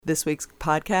This week's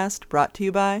podcast brought to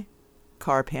you by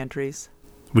Car Pantries.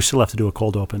 We still have to do a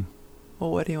cold open. Well,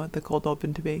 what do you want the cold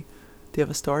open to be? Do you have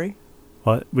a story?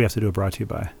 Well, we have to do a brought to you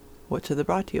by. What should the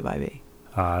brought to you by be?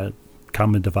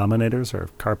 Common denominators or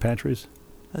car pantries?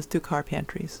 Let's do Car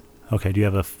Pantries. Okay, do you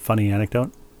have a funny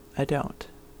anecdote? I don't.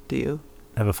 Do you?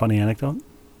 Have a funny anecdote?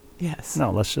 Yes. No,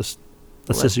 let's just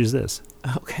use this.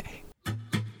 Okay.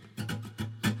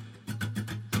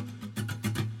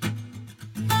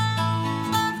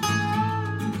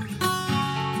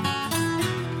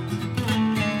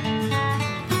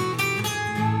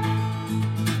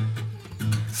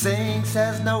 Saying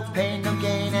says no pain, no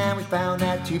gain, and we found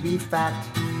that to be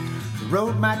fact. The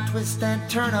road might twist and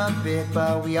turn a bit,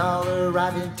 but we all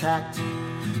arrive intact.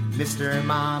 Mr.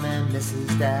 Mom and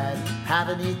Mrs. Dad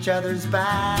having each other's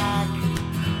back.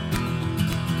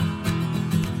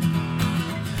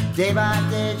 Day by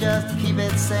day, just to keep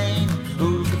it sane.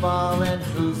 Who's the ball and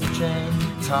who's the chain?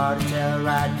 It's hard to tell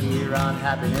right here on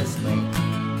Happiness Lane.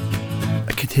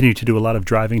 I continue to do a lot of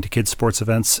driving to kids' sports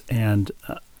events, and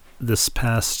this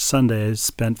past Sunday, I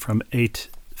spent from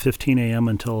 8:15 a.m.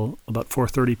 until about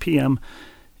 4:30 p.m.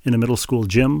 in a middle school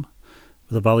gym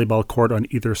with a volleyball court on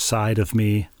either side of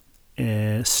me,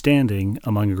 standing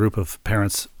among a group of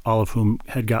parents, all of whom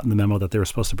had gotten the memo that they were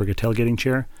supposed to bring a tailgating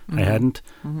chair. Mm-hmm. I hadn't,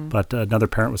 but another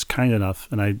parent was kind enough,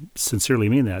 and I sincerely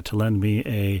mean that, to lend me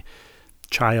a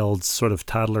child's sort of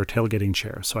toddler tailgating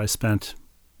chair. So I spent,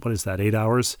 8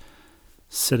 hours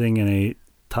sitting in a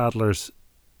toddler's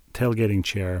tailgating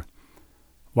chair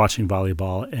watching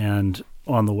volleyball, and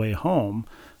on the way home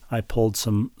I pulled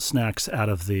some snacks out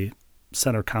of the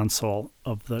center console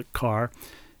of the car,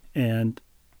 and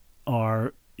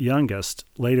our youngest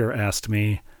later asked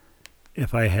me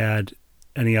if I had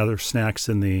any other snacks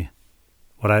in the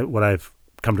what I've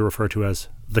come to refer to as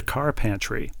the car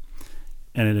pantry,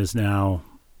 and it is now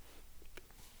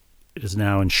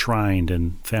enshrined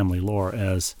in family lore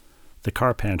as the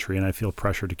car pantry, and I feel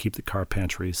pressure to keep the car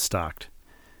pantry stocked.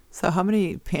 So how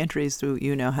many pantries do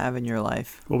you now have in your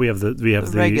life? Well, we have the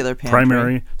regular pantry,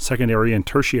 primary, secondary, and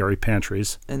tertiary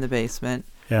pantries in the basement,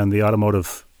 and the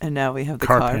automotive. And now we have the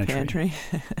car pantry.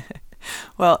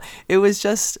 Well, it was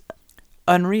just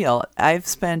unreal. I've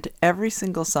spent every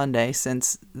single Sunday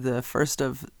since the first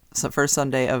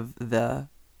Sunday of the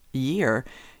year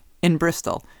in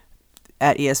Bristol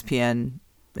at ESPN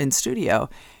in studio.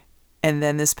 And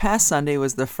then this past Sunday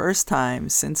was the first time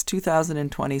since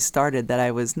 2020 started that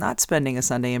I was not spending a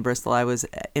Sunday in Bristol. I was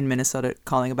in Minnesota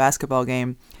calling a basketball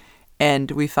game. And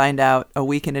we find out a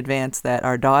week in advance that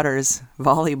our daughter's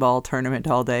volleyball tournament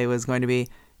all day was going to be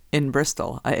in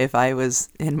Bristol. If I was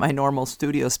in my normal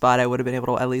studio spot, I would have been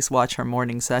able to at least watch her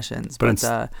morning sessions.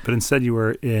 But instead you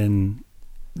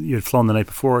had flown the night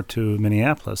before to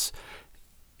Minneapolis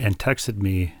and texted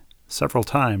me several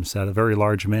times that a very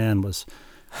large man was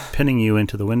pinning you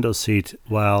into the window seat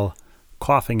while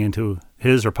coughing into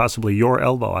his or possibly your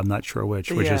elbow. I'm not sure which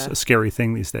is a scary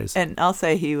thing these days. And I'll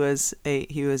say he was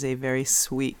a very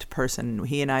sweet person.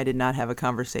 He and I did not have a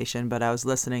conversation, but I was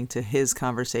listening to his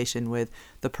conversation with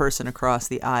the person across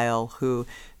the aisle, who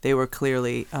they were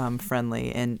clearly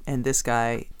friendly, and this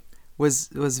guy was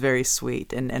very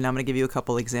sweet. And I'm going to give you a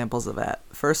couple examples of that.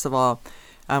 First of all,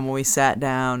 when we sat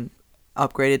down,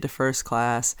 upgraded to first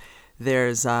class,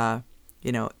 there's a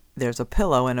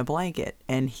pillow and a blanket,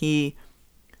 and he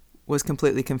was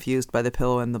completely confused by the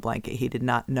pillow and the blanket. He did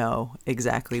not know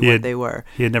exactly what they were.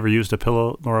 He had never used a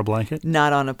pillow nor a blanket?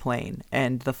 Not on a plane.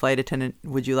 And the flight attendant,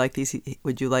 would you like these?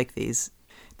 Would you like these?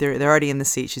 They're already in the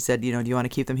seat. She said, do you want to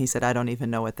keep them? He said, I don't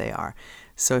even know what they are.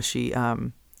 So she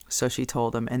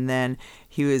told him. And then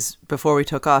before we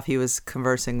took off, he was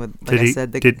conversing with,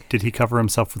 did he cover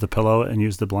himself with a pillow and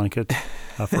use the blanket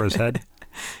for his head?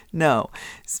 No,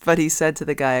 but he said to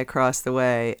the guy across the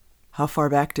way, how far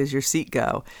back does your seat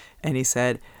go? And he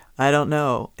said, I don't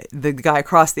know. The guy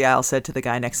across the aisle said to the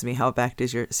guy next to me, how back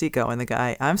does your seat go? And the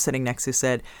guy I'm sitting next to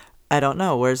said, I don't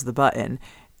know. Where's the button?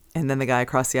 And then the guy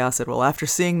across the aisle said, well, after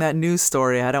seeing that news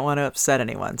story, I don't want to upset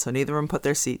anyone. So neither of them put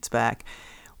their seats back.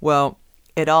 Well,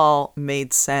 it all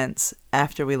made sense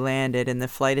after we landed, and the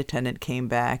flight attendant came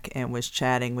back and was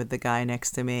chatting with the guy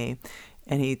next to me.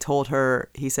 And he told her,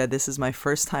 he said, this is my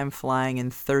first time flying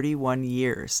in 31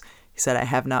 years. He said, I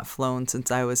have not flown since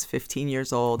I was 15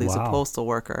 years old. He's a postal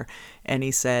worker. And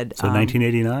he said... So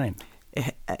 1989.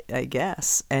 I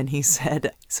guess. And he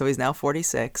said, so he's now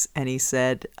 46. And he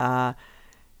said,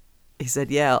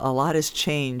 yeah, a lot has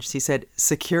changed. He said,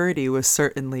 security was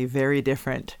certainly very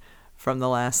different from the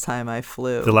last time I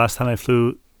flew. The last time I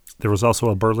flew, there was also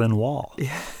a Berlin Wall.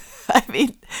 Yeah. I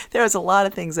mean, there was a lot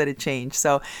of things that had changed.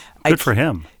 So good for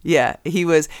him. Yeah, he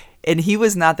was. And he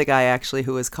was not the guy actually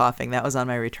who was coughing. That was on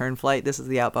my return flight. This is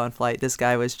the outbound flight. This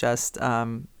guy was just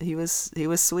he was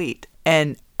sweet.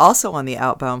 And also on the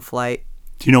outbound flight.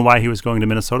 Do you know why he was going to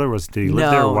Minnesota? Did he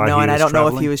live there? Or why no, he and was I don't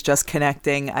traveling? know if he was just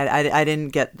connecting. I didn't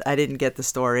get the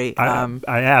story.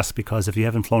 I asked because if you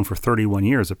haven't flown for 31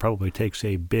 years, it probably takes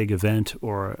a big event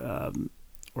or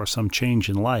some change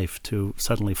in life to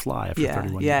suddenly fly after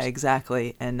 31 years. Yeah,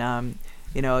 exactly. And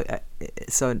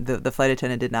so the flight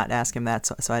attendant did not ask him that,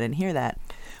 so I didn't hear that.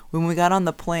 When we got on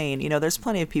the plane, there's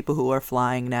plenty of people who are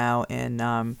flying now in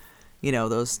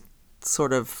those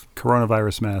sort of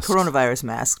coronavirus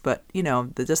masks, but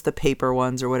just the paper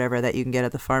ones or whatever that you can get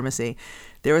at the pharmacy.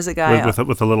 There was a guy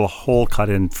with a little hole cut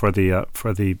in for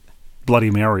the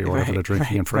Bloody Mary or whatever they're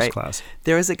drinking in first class.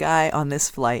 There was a guy on this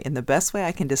flight, and the best way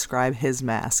I can describe his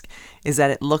mask is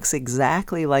that it looks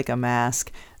exactly like a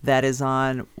mask that is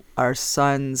on our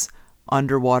son's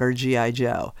underwater G.I.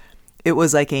 Joe. It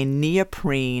was like a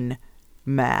neoprene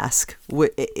mask.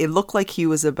 It looked like he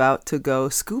was about to go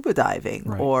scuba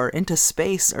diving or into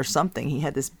space or something. He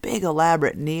had this big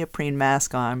elaborate neoprene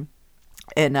mask on.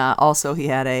 And also he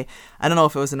had I don't know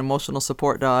if it was an emotional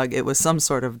support dog. It was some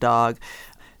sort of dog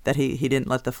that he didn't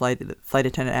let the flight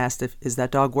attendant asked is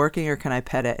that dog working or can I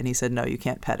pet it? And he said, no, you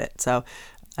can't pet it. So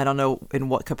I don't know in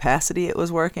what capacity it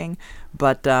was working,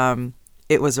 but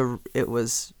it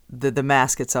was the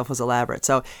mask itself was elaborate.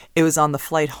 So it was on the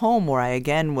flight home where I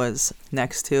again was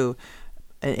next to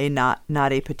a not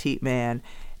a petite man,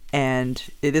 and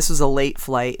this was a late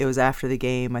flight. It was after the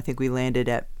game. I think we landed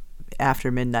at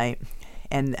after midnight,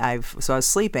 and so I was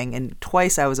sleeping, and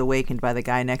twice I was awakened by the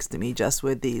guy next to me just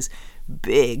with these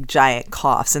big giant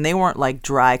coughs, and they weren't like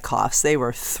dry coughs. They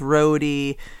were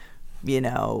throaty,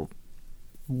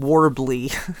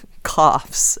 warbly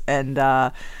coughs,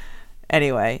 and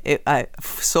anyway,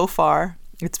 so far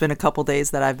it's been a couple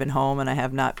days that I've been home, and I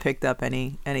have not picked up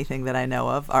anything that I know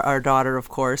of. Our daughter, of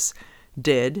course,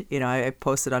 did. I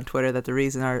posted on Twitter that the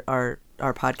reason our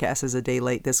podcast is a day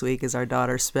late this week is our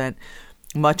daughter spent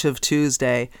much of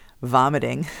Tuesday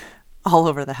vomiting all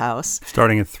over the house,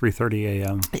 starting at 3:30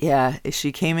 a.m. Yeah,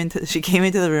 she came into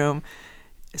the room,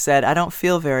 said, "I don't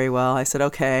feel very well." I said,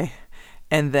 "Okay,"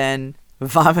 and then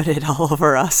vomited all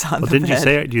over us on the bed. Didn't you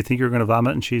say, do you think you were going to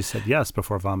vomit? And she said yes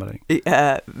before vomiting.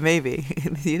 Maybe.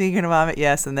 Do you think you're going to vomit?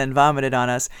 Yes. And then vomited on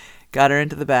us, got her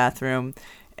into the bathroom,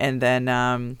 and then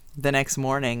the next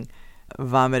morning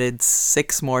vomited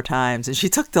 6 more times. And she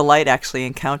took delight actually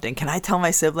in counting. Can I tell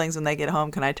my siblings when they get home?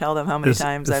 Can I tell them how many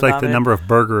times I vomited? It's like the number of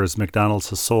burgers McDonald's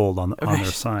has sold on their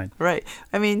sign. Right.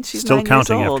 I mean, she's still 9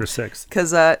 counting years old, after 6.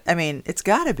 Because, it's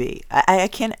got to be. I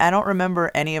don't remember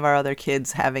any of our other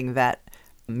kids having that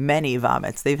many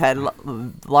vomits. They've had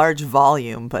large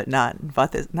volume, but not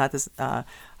this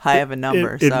high of a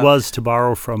number. It was, to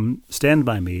borrow from Stand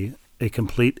By Me, a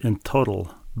complete and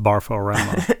total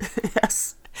barforama.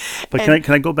 Yes. But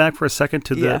can I go back for a second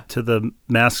to the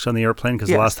masks on the airplane? Because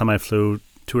the last time I flew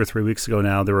 2 or 3 weeks ago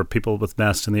now, there were people with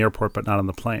masks in the airport, but not on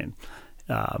the plane.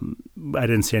 I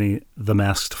didn't see the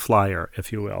masked flyer,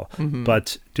 if you will. Mm-hmm.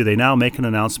 But do they now make an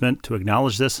announcement to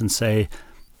acknowledge this and say,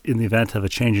 in the event of a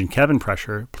change in cabin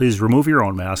pressure, please remove your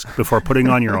own mask before putting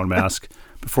on your own mask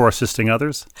before assisting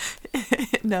others?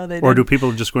 No, they don't. Or do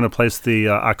people just going to place the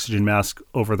oxygen mask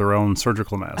over their own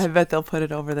surgical mask? I bet they'll put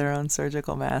it over their own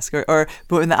surgical mask. But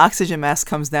when the oxygen mask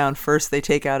comes down, first they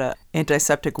take out an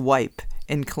antiseptic wipe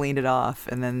and clean it off,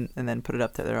 and then put it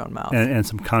up to their own mouth. And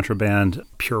some contraband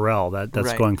Purell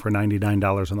that's going for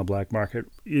 $99 on the black market.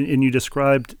 And you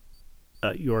described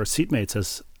your seatmates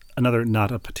as another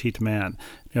not a petite man.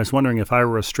 I was wondering if I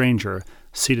were a stranger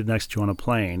seated next to you on a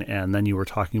plane, and then you were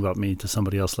talking about me to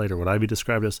somebody else later, would I be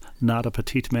described as not a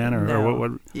petite man, or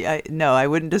what? Yeah, no, I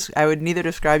wouldn't. I would neither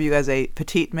describe you as a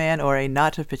petite man or a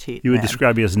not a petite. You would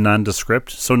describe me as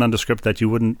nondescript, so nondescript that you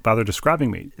wouldn't bother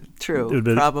describing me. True,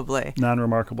 probably.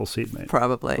 Non-remarkable seatmate.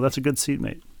 Probably. Well, that's a good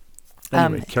seatmate.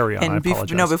 Anyway, carry on. I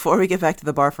apologize. Before we get back to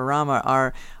the Barforama,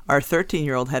 our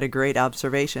 13-year-old had a great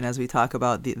observation as we talk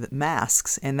about the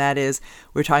masks, and that is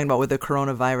we're talking about with the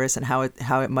coronavirus and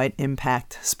how it might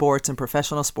impact sports and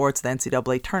professional sports, the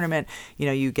NCAA tournament.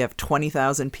 You get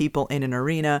 20,000 people in an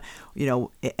arena,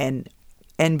 and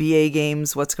NBA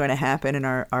games, what's going to happen? And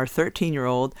our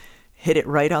 13-year-old hit it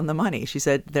right on the money. She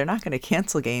said they're not going to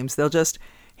cancel games. They'll just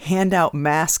hand out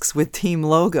masks with team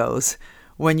logos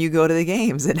when you go to the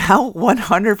games. And how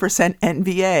 100%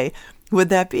 NBA would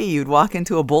that be? You'd walk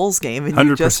into a Bulls game and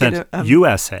you'd just get a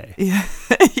USA. Yeah,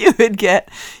 you'd get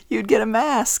a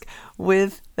mask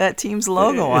with that team's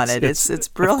logo on it. It's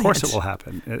brilliant. Of course it will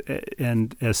happen.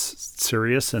 And as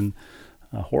serious and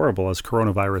horrible as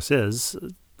coronavirus is,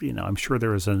 I'm sure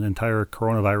there is an entire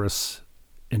coronavirus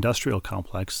industrial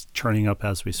complex churning up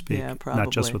as we speak, Yeah, probably.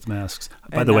 not just with masks.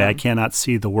 By And, the way, I cannot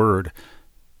see the word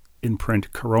in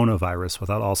print coronavirus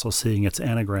without also seeing its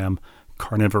anagram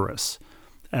carnivorous,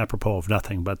 apropos of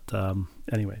nothing. But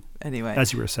anyway,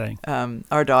 as you were saying.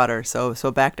 Our daughter,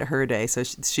 so back to her day. So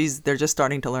they're just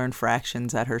starting to learn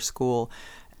fractions at her school.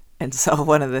 And so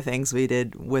one of the things we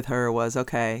did with her was,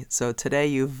 okay, so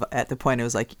today at the point it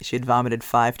was like she had vomited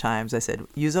 5 times. I said,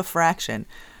 use a fraction.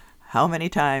 How many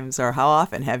times or how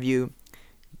often have you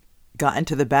gotten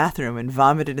to the bathroom and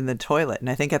vomited in the toilet? And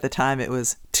I think at the time it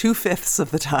was 2/5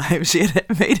 of the time she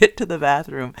had made it to the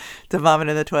bathroom to vomit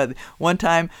in the toilet. One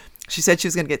time she said she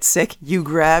was going to get sick. You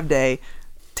grabbed a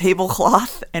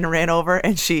tablecloth and ran over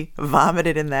and she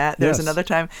vomited in that. There was another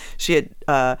time she had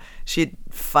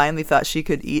finally thought she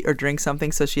could eat or drink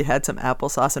something, so she had some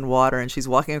applesauce and water, and she's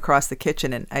walking across the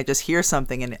kitchen and I just hear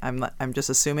something, and I'm just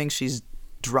assuming she's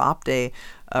dropped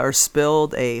or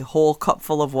spilled a whole cup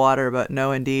full of water, but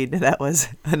no, indeed, that was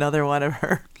another one of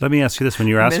her. Let me ask you this: when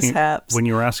you were mishaps.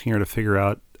 asking her to figure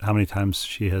out how many times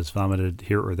she has vomited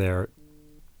here or there,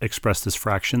 expressed as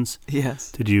fractions,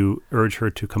 yes, did you urge her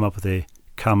to come up with a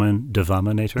common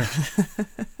denominator?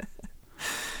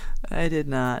 I did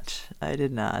not.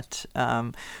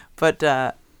 But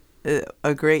a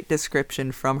great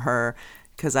description from her,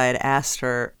 because I had asked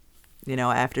her,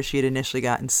 after she had initially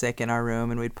gotten sick in our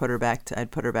room and I'd put her back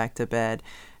to bed,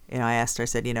 I asked her, I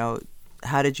said,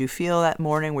 how did you feel that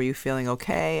morning? Were you feeling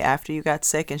okay after you got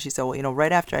sick? And she said, well,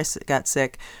 right after I got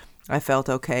sick, I felt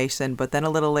okay. She said, but then a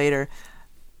little later,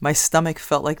 my stomach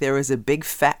felt like there was a big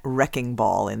fat wrecking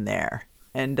ball in there.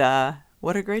 And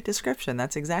what a great description.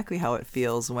 That's exactly how it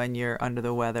feels when you're under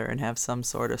the weather and have some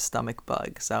sort of stomach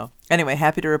bug. So anyway,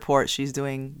 happy to report she's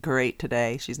doing great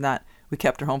today. We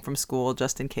kept her home from school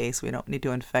just in case. We don't need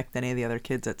to infect any of the other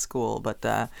kids at school,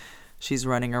 but she's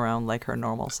running around like her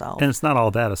normal self. And it's not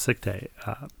all bad, a sick day.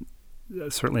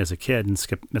 Certainly as a kid and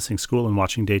missing school and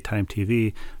watching daytime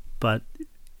TV. But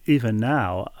even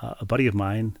now, a buddy of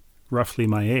mine, roughly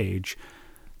my age,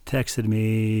 texted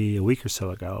me a week or so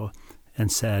ago and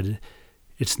said,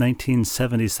 it's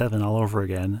 1977 all over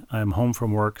again. I'm home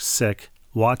from work, sick,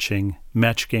 watching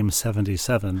Match Game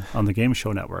 77 on the Game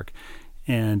Show Network.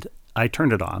 And I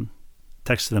turned it on,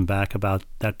 texted him back about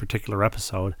that particular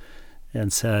episode,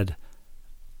 and said,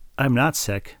 I'm not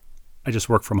sick. I just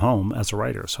work from home as a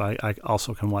writer, so I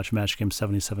also can watch Match Game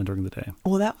 77 during the day.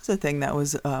 Well, that was a thing that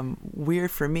was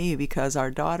weird for me because our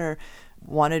daughter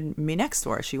wanted me next to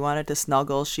her. She wanted to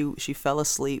snuggle. She fell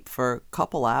asleep for a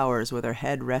couple hours with her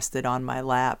head rested on my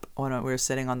lap when we were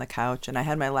sitting on the couch, and I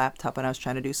had my laptop and I was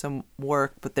trying to do some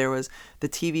work, but the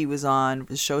TV was on,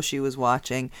 the show she was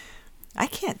watching. I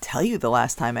can't tell you the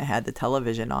last time I had the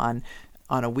television on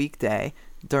a weekday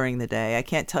during the day. I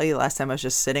can't tell you the last time I was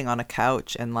just sitting on a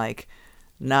couch and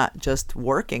not just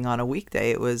working on a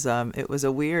weekday. It was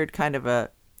a weird kind of a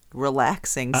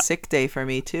relaxing sick day for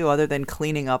me too, other than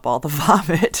cleaning up all the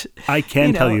vomit. I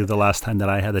can tell you the last time that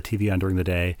I had the TV on during the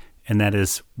day, and that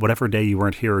is whatever day you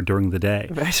weren't here during the day,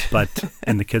 right.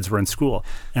 and the kids were in school.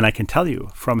 And I can tell you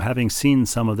from having seen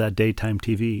some of that daytime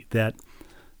TV that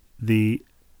the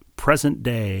present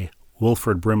day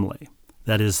Wilford Brimley,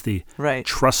 that is the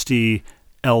trusty,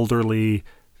 elderly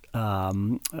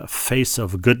face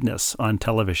of goodness on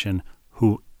television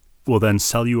who will then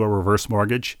sell you a reverse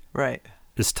mortgage, right,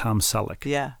 is Tom Selleck.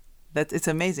 Yeah, it's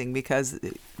amazing because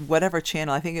whatever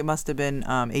channel, I think it must have been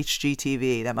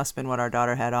HGTV. That must have been what our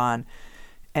daughter had on.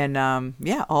 And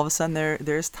all of a sudden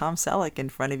there's Tom Selleck in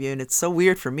front of you. And it's so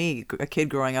weird for me, a kid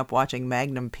growing up watching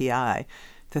Magnum P.I.,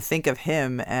 to think of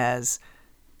him as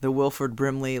the Wilford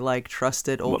Brimley,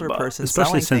 trusted older person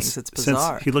selling things. It's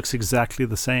bizarre. Since he looks exactly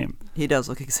the same. He does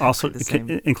look exactly the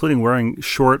same. Including wearing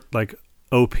short,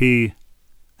 OP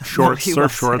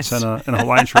surf shorts and a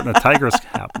Hawaiian shirt and a Tigers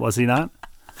cap, was he not?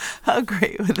 How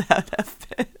great would that have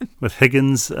been? With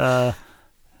Higgins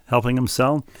helping him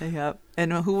sell. Yep.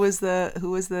 And who was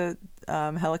the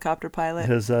helicopter pilot?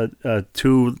 His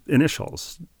 2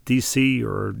 initials, DC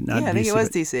or not DC. Yeah, I think it was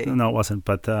DC. No, it wasn't,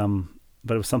 but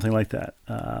it was something like that.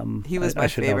 He was my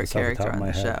favorite character on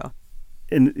the show.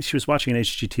 And she was watching an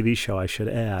HGTV show, I should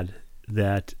add,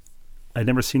 that I'd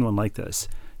never seen one like this.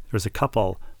 There was a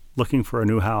couple looking for a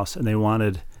new house, and they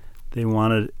wanted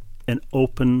an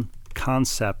open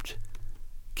concept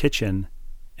kitchen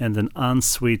and an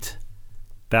ensuite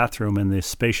bathroom in the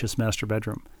spacious master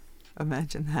bedroom.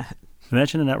 Imagine that.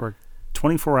 Imagine a network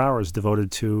 24 hours devoted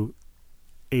to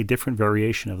a different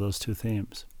variation of those 2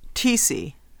 themes.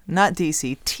 TC, Not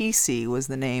DC. TC was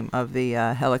the name of the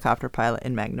helicopter pilot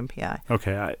in Magnum PI.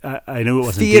 Okay, I knew it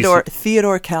wasn't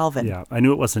Theodore Calvin. Yeah, I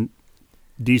knew it wasn't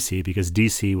DC because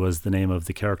DC was the name of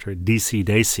the character DC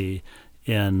Dacey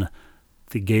in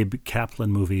the Gabe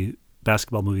Kaplan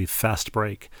basketball movie Fast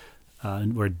Break,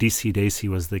 where DC Dacey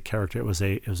was the character. It was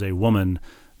a woman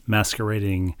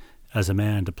masquerading as a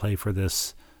man to play for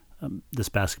this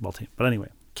basketball team. But anyway,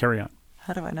 carry on.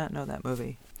 How do I not know that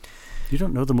movie? You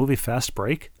don't know the movie Fast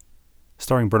Break,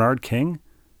 starring Bernard King?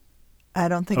 I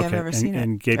don't think I've ever seen it.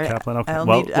 And Gabe Kaplan.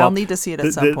 Okay. I'll need to see it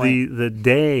at some point. The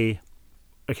day,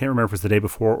 I can't remember if it was the day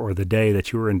before or the day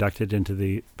that you were inducted into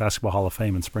the Basketball Hall of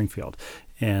Fame in Springfield,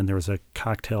 and there was a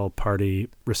cocktail party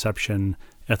reception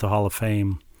at the Hall of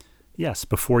Fame. Yes,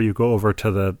 before you go over to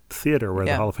the theater where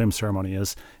the Hall of Fame ceremony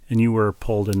is, and you were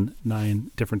pulled in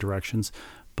 9 different directions.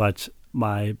 But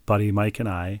my buddy Mike and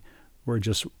I were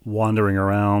just wandering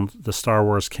around the Star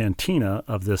Wars cantina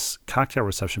of this cocktail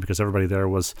reception because everybody there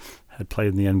had played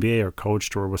in the NBA or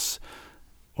coached or was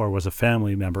a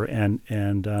family member, and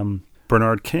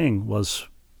Bernard King was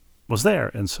there,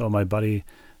 and so my buddy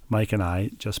Mike and I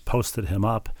just posted him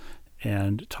up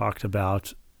and talked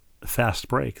about Fast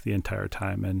Break the entire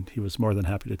time, and he was more than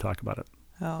happy to talk about it.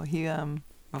 Oh, he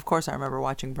of course I remember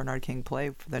watching Bernard King play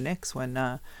for the Knicks when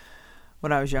I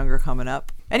was younger coming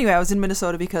up. Anyway, I was in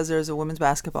Minnesota because there's a women's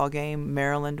basketball game.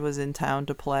 Maryland was in town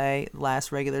to play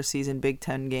last regular season Big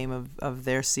Ten game of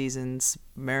their seasons.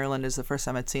 Maryland is the first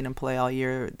time I'd seen them play all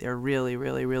year. They're really,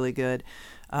 really, really good.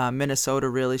 Minnesota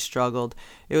really struggled.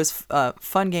 It was a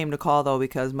fun game to call, though,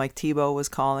 because Mike Thibault was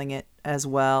calling it as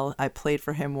well. I played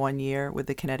for him 1 year with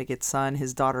the Connecticut Sun.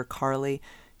 His daughter, Carly,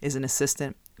 is an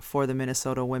assistant for the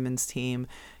Minnesota women's team.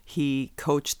 He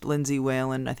coached Lindsay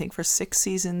Whalen, I think, for 6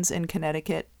 seasons in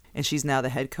Connecticut, and she's now the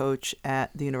head coach at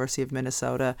the University of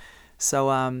Minnesota.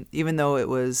 So even though it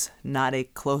was not a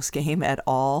close game at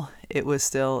all, it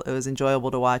was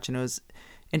enjoyable to watch, and it was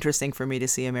interesting for me to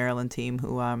see a Maryland team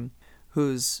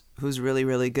who's really,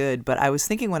 really good. But I was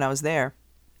thinking when I was there,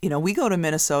 we go to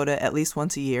Minnesota at least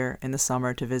once a year in the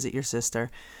summer to visit your sister.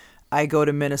 I go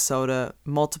to Minnesota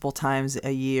multiple times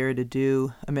a year to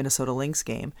do a Minnesota Lynx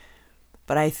game.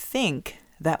 But I think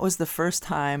that was the first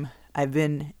time I've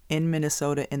been in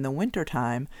Minnesota in the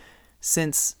wintertime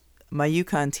since my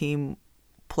UConn team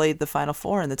played the Final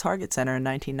Four in the Target Center in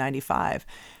 1995.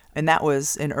 And that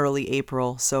was in early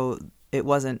April, so it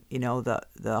wasn't,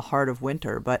 the heart of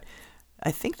winter. But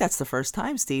I think that's the first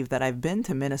time, Steve, that I've been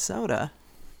to Minnesota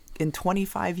in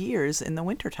 25 years in the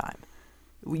wintertime.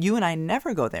 You and I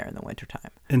never go there in the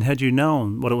wintertime. And had you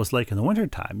known what it was like in the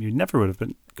wintertime, you never would have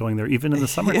been going there, even in the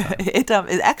summertime.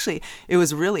 It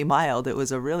was really mild. It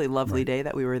was a really lovely day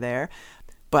that we were there,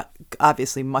 but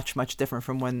obviously much, much different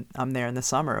from when I'm there in the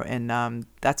summer. And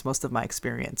that's most of my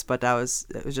experience. But I was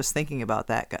just thinking about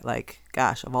that. Like,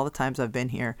 gosh, of all the times I've been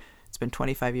here, it's been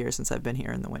 25 years since I've been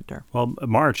here in the winter. Well,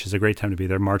 March is a great time to be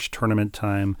there. March, tournament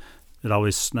time. It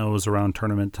always snows around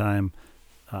tournament time.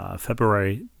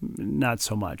 February, not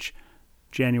so much.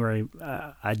 January,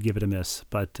 I'd give it a miss,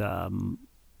 but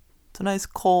it's a nice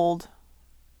cold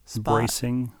spot.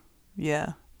 Bracing.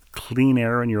 Yeah. Clean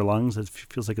air in your lungs. It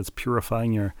feels like it's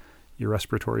purifying your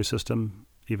respiratory system,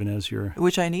 even as you're...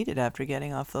 Which I needed after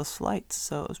getting off those flights,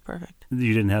 so it was perfect.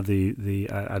 You didn't have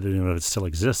I don't know if it still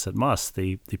exists. It must.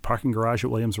 The parking garage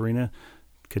at Williams Arena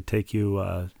could take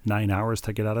you 9 hours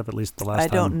to get out of, at least the last time.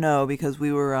 I don't know, because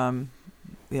we were...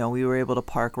 we were able to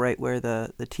park right where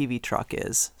the TV truck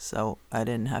is, so I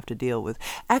didn't have to deal with...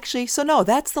 Actually, so no,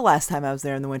 that's the last time I was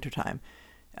there in the wintertime.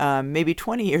 Maybe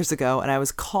 20 years ago, and I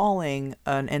was calling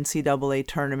an NCAA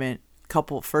tournament,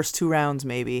 first 2 rounds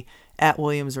maybe, at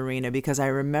Williams Arena, because I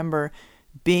remember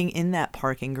being in that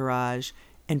parking garage,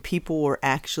 and people were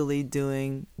actually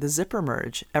doing the zipper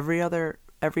merge. Every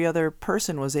other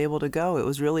person was able to go. It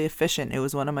was really efficient. It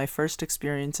was one of my first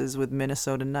experiences with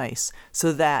Minnesota Nice.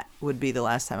 So that would be the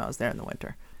last time I was there in the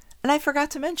winter. And I forgot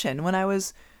to mention, when I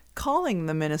was calling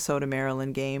the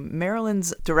Minnesota-Maryland game,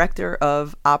 Maryland's director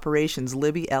of operations,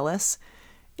 Libby Ellis,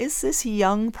 is this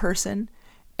young person.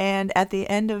 And at the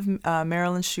end of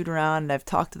Maryland's shoot-around, and I've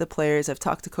talked to the players, I've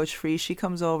talked to Coach Freese, she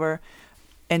comes over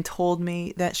and told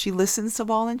me that she listens to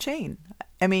Ball and Chain.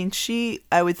 I mean,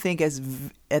 I would think,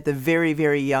 at the very,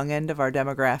 very young end of our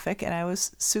demographic, and I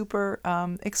was super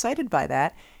excited by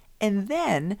that. And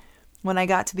then, when I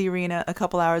got to the arena a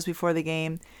couple hours before the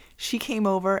game, she came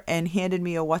over and handed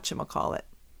me a whatchamacallit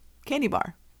candy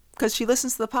bar. because she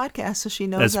listens to the podcast, so she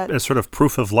knows that. As sort of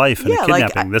proof of life in a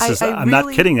kidnapping. I'm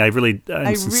not kidding.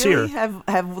 I'm sincere. Really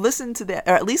have listened to that,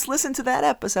 or at least listened to that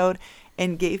episode,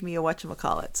 and gave me a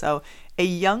whatchamacallit. So a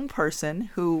young person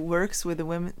who works with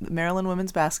the Maryland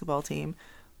women's basketball team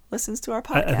listens to our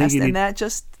podcast, and that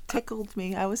just tickled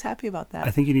me. I was happy about that.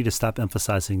 I think you need to stop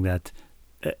emphasizing that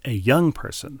a young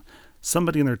person,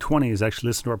 somebody in their 20s, actually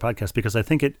listen to our podcast, because I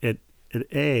think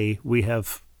we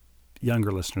have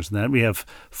younger listeners than that. We have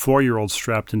 4-year-olds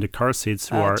strapped into car seats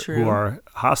who are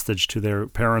hostage to their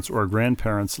parents' or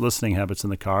grandparents' listening habits in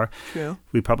the car. True.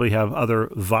 We probably have other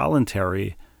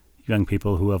voluntary young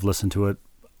people who have listened to it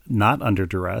not under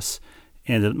duress,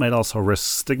 and it might also risk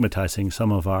stigmatizing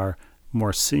some of our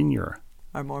more senior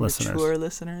mature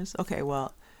listeners. Okay,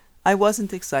 well, I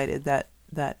wasn't excited that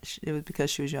it was because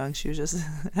she was young. She was just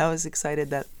I was excited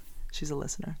that she's a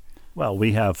listener. Well,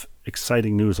 we have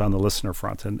exciting news on the listener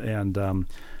front, and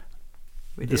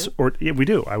we do? We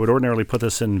do. I would ordinarily put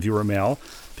this in viewer mail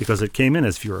because it came in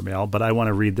as viewer mail, but I want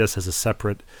to read this as a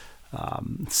separate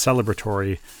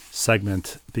celebratory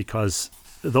segment, because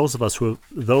those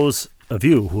of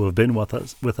you who have been with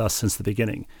us since the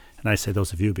beginning, and I say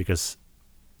those of you because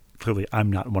clearly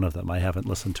I'm not one of them. I haven't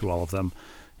listened to all of them,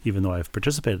 even though I've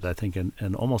participated, I think,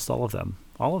 in almost all of them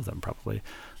probably.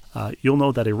 You'll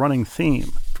know that a running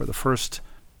theme for the first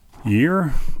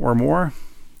year or more,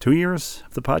 2 years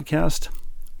of the podcast,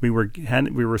 we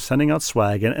were sending out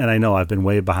swag, and I know I've been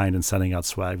way behind in sending out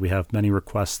swag. We have many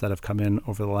requests that have come in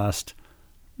over the last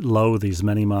these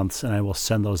many months, and I will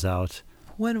send those out.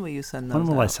 When will you send those out?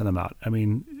 When will I send them out? I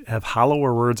mean, have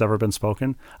hollower words ever been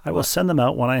spoken? I will send them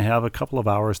out when I have a couple of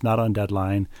hours, not on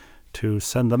deadline, to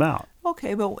send them out.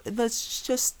 Okay, but let's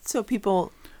just so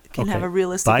people can have a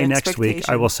realistic expectation. By next week,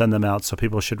 I will send them out, so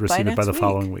people should receive it by the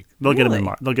following week. They'll get them in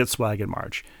March. They'll get swag in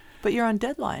March. But you're on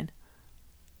deadline.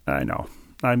 I know.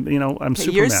 I'm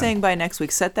Superman. You're saying by next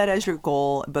week. Set that as your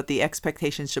goal, but the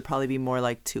expectations should probably be more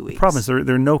like 2 weeks. The problem is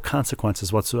there are no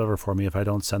consequences whatsoever for me if I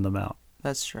don't send them out.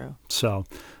 That's true. So,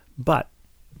 but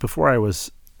before I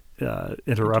was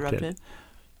interrupted,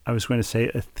 I was going to say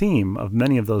a theme of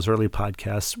many of those early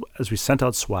podcasts, as we sent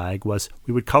out swag, was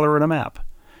we would color in a map.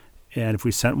 And if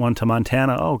we sent one to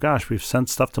Montana, oh gosh, we've sent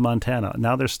stuff to Montana.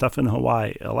 Now there's stuff in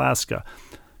Hawaii, Alaska,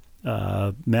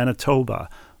 Manitoba,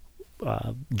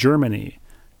 Germany,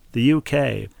 the UK.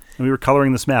 And we were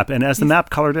coloring this map. And as the map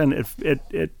colored in,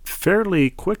 it fairly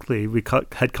quickly, we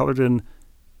had colored in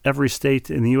every state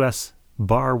in the U.S.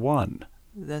 bar one.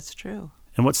 That's true.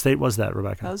 And what state was that,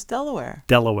 Rebecca? That was Delaware.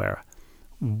 Delaware.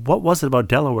 What was it about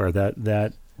Delaware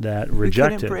that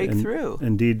rejected through.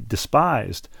 Indeed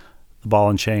despised the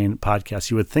Ball and Chain podcast?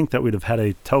 You would think that we'd have had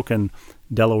a token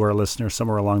Delaware listener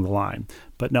somewhere along the line,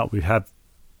 but no, we have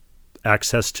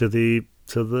access to the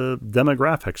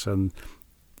demographics and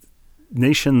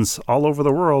nations all over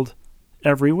the world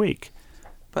every week.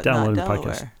 But not Delaware.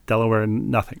 Podcast. Delaware,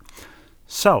 nothing.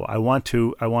 So I want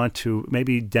to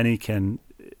maybe Denny can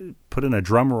put in a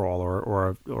drum roll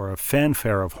or a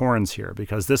fanfare of horns here,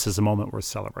 because this is a moment worth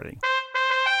celebrating.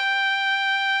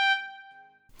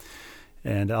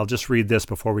 And I'll just read this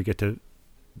before we get to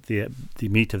the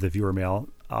meat of the viewer mail.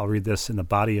 I'll read this in the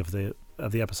body of the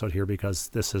episode here, because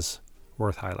this is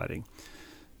worth highlighting.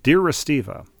 Dear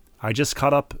Restiva, I just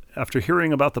caught up after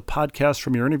hearing about the podcast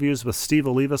from your interviews with Steve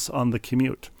Olivas on The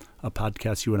Commute, a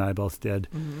podcast you and I both did.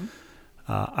 Mm-hmm.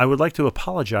 I would like to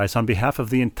apologize on behalf of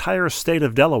the entire state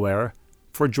of Delaware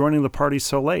for joining the party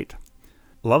so late.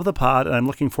 Love the pod, and I'm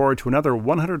looking forward to another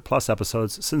 100-plus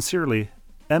episodes. Sincerely,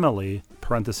 Emily,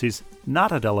 parentheses,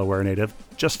 not a Delaware native,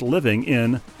 just living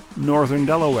in northern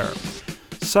Delaware.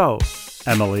 So,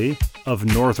 Emily of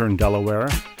northern Delaware,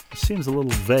 seems a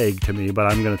little vague to me, but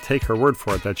I'm going to take her word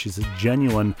for it that she's a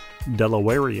genuine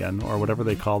Delawarean, or whatever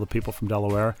they call the people from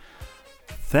Delaware.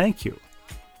 Thank you.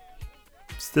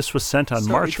 This was sent on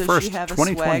March 1st, 2020. Does she have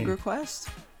a swag request?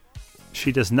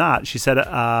 She does not. She said,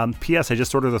 P.S. I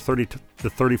just ordered the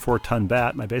 34-ton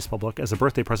bat, my baseball book, as a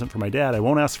birthday present for my dad. I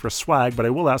won't ask for swag, but I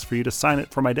will ask for you to sign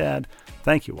it for my dad.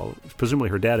 Thank you. Well, presumably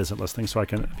her dad isn't listening, so I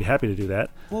can be happy to do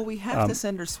that. Well, we have to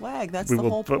send her swag. That's the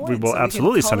whole point. We will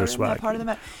absolutely send her swag.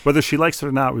 Whether she likes it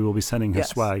or not, we will be sending her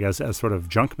swag as sort of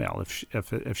junk mail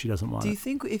if she doesn't want it. Do you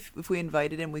think if we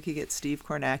invited him, we could get Steve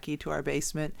Kornacki to our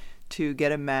basement to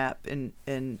get a map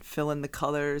and fill in the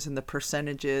colors and the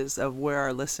percentages of where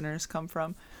our listeners come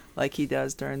from, like he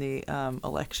does during the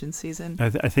election season? I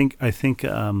think.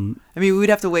 I mean, we'd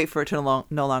have to wait for it to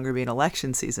no longer be an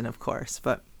election season, of course,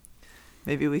 but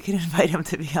maybe we could invite him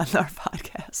to be on our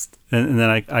podcast. And then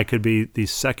I could be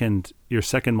your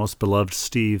second most beloved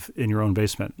Steve in your own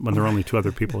basement when there are only two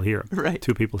other people here. Right.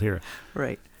 2 people here.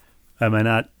 Right. Am I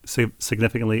not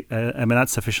sufficiently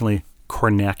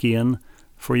Kornakian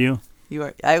for you? You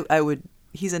are. I would.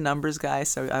 He's a numbers guy,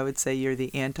 so I would say you're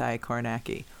the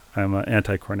anti-Kornacki. I'm an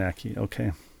anti-Kornacki.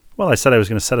 Okay. Well, I said I was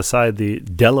going to set aside the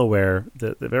Delaware,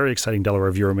 the very exciting Delaware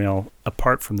viewer mail,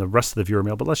 apart from the rest of the viewer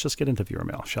mail, but let's just get into viewer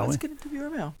mail, shall we? Let's get into viewer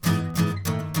mail.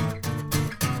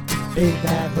 Bait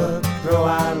that hook, throw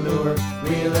our lure,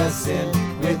 reel us in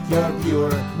with your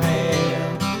viewer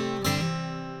mail.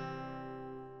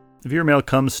 The viewer mail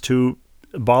comes to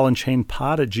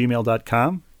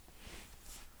ballandchainpod@gmail.com.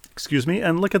 Excuse me.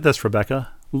 And look at this, Rebecca.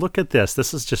 Look at this.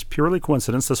 This is just purely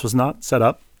coincidence. This was not set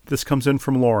up. This comes in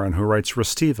from Lauren, who writes,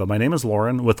 Restiva, my name is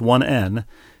Lauren with one N,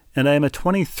 and I am a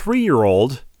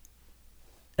 23-year-old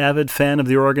avid fan of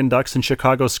the Oregon Ducks and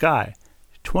Chicago Sky.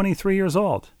 23 years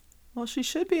old. Well, she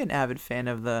should be an avid fan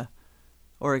of the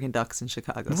Oregon Ducks and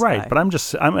Chicago Sky. Right, but I'm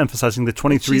emphasizing the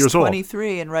 23 years old. She's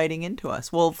 23 and writing into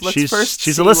us. Well,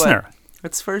 she's a listener.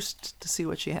 Let's first to see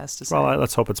what she has to say. Well,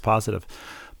 let's hope it's positive.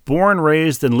 Born,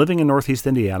 raised, and living in Northeast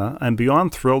Indiana, I'm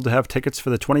beyond thrilled to have tickets for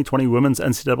the 2020 Women's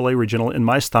NCAA Regional in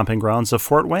my stomping grounds of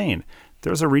Fort Wayne.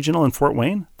 There's a regional in Fort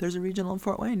Wayne? There's a regional in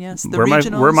Fort Wayne, yes.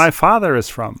 Where my father is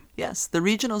from. Yes, the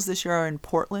regionals this year are in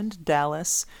Portland,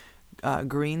 Dallas,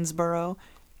 Greensboro,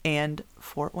 and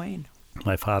Fort Wayne.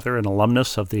 My father, an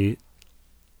alumnus of the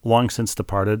long since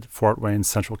departed Fort Wayne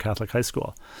Central Catholic High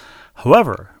School.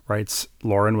 However, writes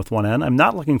Lauren with one N, I'm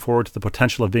not looking forward to the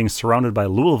potential of being surrounded by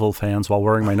Louisville fans while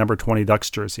wearing my number 20 Ducks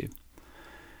jersey.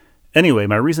 Anyway,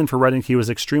 my reason for writing to you is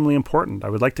extremely important. I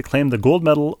would like to claim the gold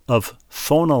medal of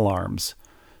phone alarms.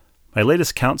 My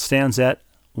latest count stands at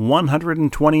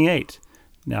 128.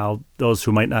 Now, those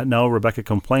who might not know, Rebecca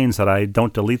complains that I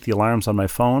don't delete the alarms on my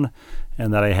phone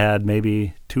and that I had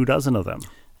maybe 24 of them.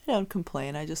 I don't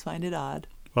complain. I just find it odd.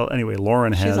 Well, anyway,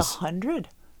 Lauren has... She has 100?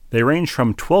 They range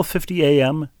from 12:50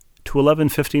 a.m. to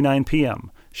 11:59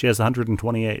 p.m. She has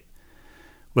 128.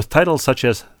 With titles such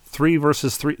as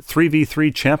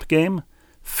 3v3 Champ Game,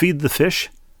 Feed the Fish,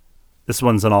 this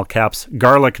one's in all caps,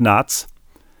 Garlic Knots,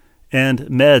 and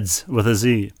Meds with a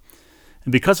Z.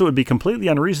 And because it would be completely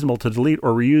unreasonable to delete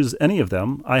or reuse any of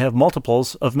them, I have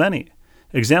multiples of many.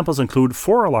 Examples include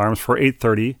 4 alarms for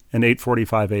 8:30 and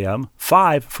 8:45 a.m.,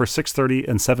 5 for 6:30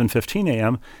 and 7:15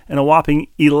 a.m., and a whopping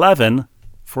 11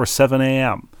 for 7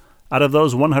 a.m. Out of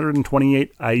those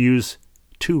 128, I use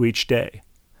 2 each day.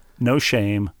 No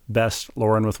shame. Best,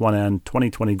 Lauren with one N,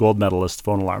 2020 gold medalist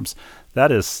phone alarms. That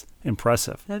is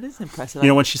impressive. That is impressive. You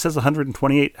know, when she says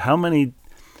 128, how many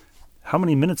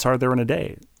minutes are there in a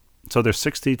day? So there's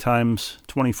 60 times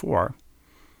 24.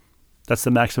 That's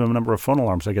the maximum number of phone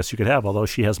alarms I guess you could have, although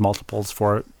she has multiples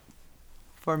for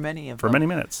many of them. For many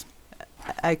minutes.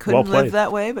 I couldn't live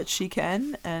that way, but she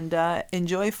can. And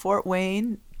enjoy Fort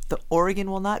Wayne. The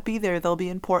Oregon will not be there. They'll be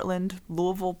in Portland.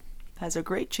 Louisville has a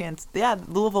great chance. Yeah,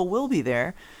 Louisville will be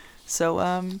there. So,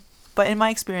 but in my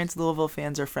experience, Louisville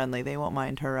fans are friendly. They won't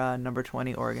mind her number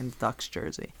 20 Oregon Ducks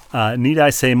jersey. Need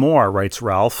I say more, writes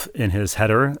Ralph in his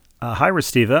header. Hi,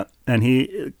 Restiva. And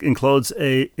he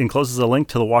encloses a link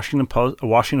to the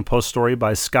Washington Post story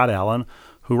by Scott Allen,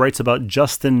 who writes about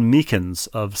Justin Meekins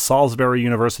of Salisbury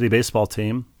University baseball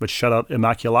team, which shut out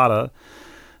Immaculata.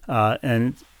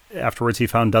 And afterwards, he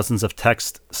found dozens of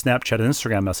text, Snapchat, and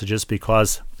Instagram messages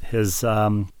because his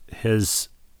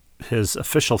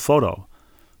official photo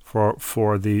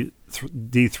for the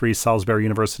D3 Salisbury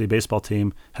University baseball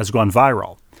team has gone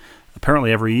viral.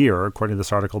 Apparently, every year, according to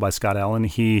this article by Scott Allen,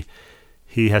 he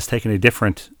has taken a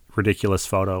different ridiculous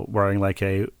photo wearing like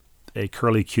a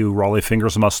curly Q Rollie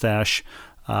Fingers mustache.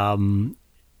 And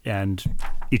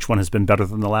each one has been better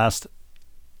than the last,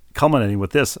 culminating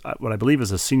with this, what I believe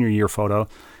is a senior year photo.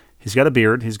 He's got a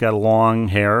beard, he's got long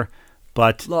hair,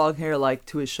 but... Long hair like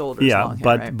to his shoulders. Yeah, long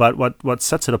hair, but right? what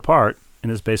sets it apart in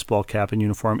his baseball cap and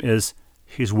uniform is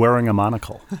he's wearing a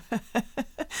monocle.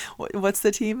 What's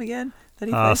the team again? That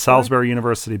he plays Salisbury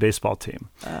University baseball team.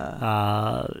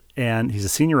 And he's a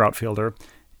senior outfielder,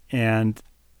 and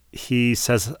he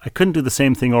says, I couldn't do the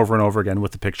same thing over and over again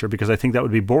with the picture because I think that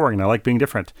would be boring and I like being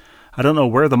different. I don't know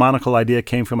where the monocle idea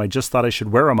came from. I just thought I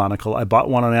should wear a monocle. I bought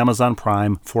one on Amazon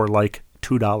Prime for like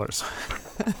 $2.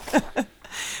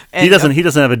 He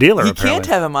doesn't have a dealer, He apparently. can't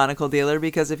have a monocle dealer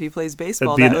because if he plays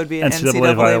baseball, that would be an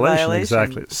NCAA violation.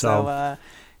 Exactly. So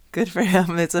good for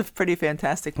him. It's a pretty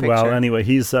fantastic picture. Well, anyway,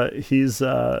 he's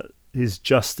Justin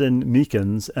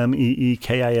Meekins,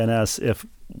 Meekins. If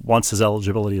once his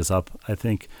eligibility is up, I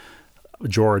think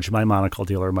George, my monocle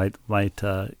dealer, might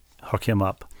hook him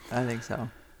up. I think so.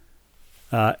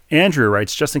 Andrew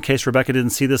writes, just in case Rebecca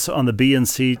didn't see this on the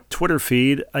BNC Twitter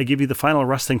feed, I give you the final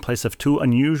resting place of two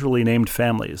unusually named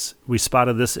families. We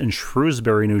spotted this in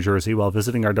Shrewsbury, New Jersey, while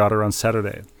visiting our daughter on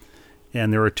Saturday.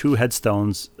 And there are two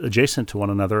headstones adjacent to one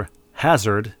another,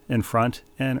 Hazard in front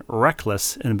and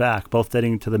Reckless in back, both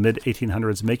dating to the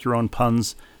mid-1800s. Make your own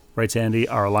puns, writes Andy.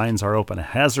 Our lines are open.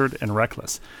 Hazard and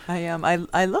Reckless.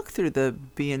 I looked through the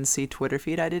BNC Twitter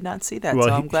feed. I did not see that, Well,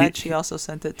 so I'm glad she also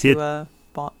sent it to the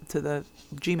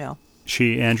Gmail.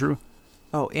 She, Andrew?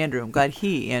 Oh, Andrew. I'm glad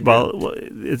Andrew. Well,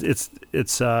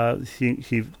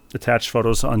 he attached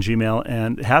photos on Gmail,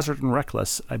 and Hazard and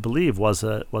Reckless, I believe, was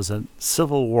a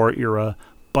Civil War era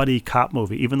buddy cop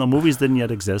movie, even though movies didn't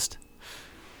yet exist.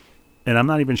 And I'm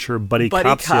not even sure buddy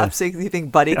cops. You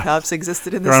think buddy cops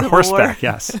existed in the They're Civil on horseback,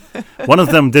 War? yes. One of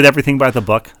them did everything by the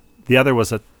book. The other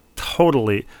was a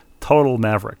total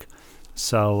maverick.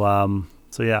 So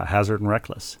yeah, Hazard and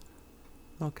Reckless.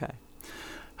 Okay.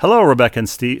 Hello, Rebecca and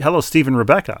Steve. Hello, Steve and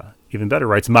Rebecca. Even better,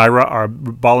 writes Myra, our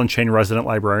ball and chain resident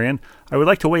librarian. I would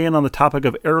like to weigh in on the topic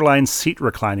of airline seat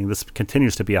reclining. This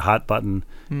continues to be a hot button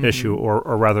issue, or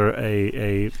rather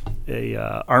a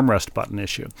armrest button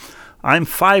issue. I'm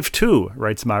 5'2",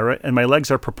 writes Myra, and my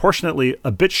legs are proportionately a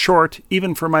bit short,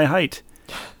 even for my height.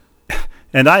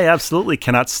 And I absolutely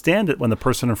cannot stand it when the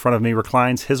person in front of me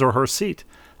reclines his or her seat.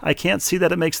 I can't see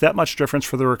that it makes that much difference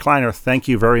for the recliner. Thank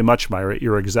you very much, Myra.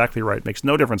 You're exactly right. It makes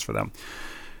no difference for them,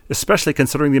 especially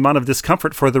considering the amount of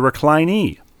discomfort for the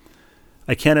reclinee.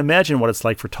 I can't imagine what it's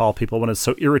like for tall people when it's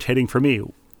so irritating for me.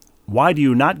 Why do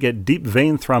you not get deep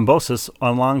vein thrombosis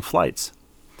on long flights?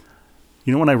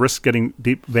 You know when I risked getting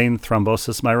deep vein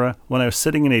thrombosis, Myra? When I was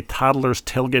sitting in a toddler's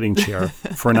tailgating chair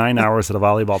for 9 hours at a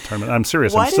volleyball tournament. I'm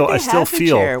serious. Why did they I still have the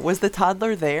feel. chair? Was the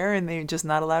toddler there and they just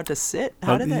not allowed to sit?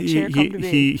 How did that chair come to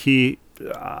be? He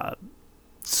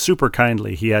super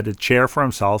kindly, he had a chair for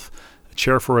himself, a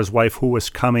chair for his wife who was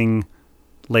coming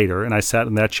later, and I sat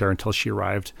in that chair until she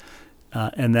arrived,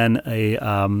 and then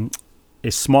a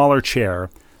smaller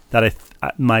chair that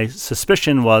my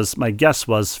guess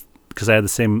was, because I had the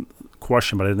same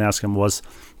question, but I didn't ask him, was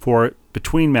for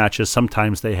between matches.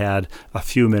 Sometimes they had a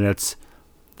few minutes,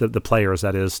 the players,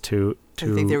 that is, to I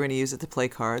think they were going to use it to play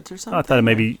cards or something. I thought I'd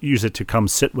maybe use it to come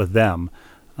sit with them.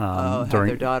 Have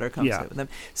their daughter come sit with them.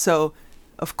 So,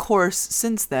 of course,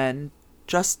 since then,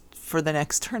 just for the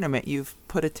next tournament, you've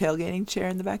put a tailgating chair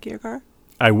in the back of your car?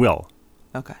 I will.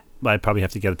 Okay. I'd probably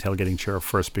have to get a tailgating chair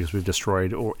first because we've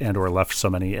destroyed or left so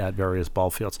many at various ball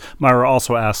fields. Myra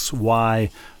also asks why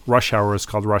rush hour is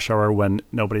called rush hour when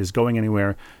nobody's going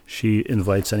anywhere. She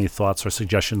invites any thoughts or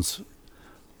suggestions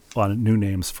on new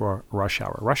names for rush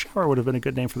hour. Rush hour would have been a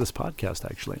good name for this podcast,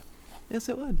 actually. Yes,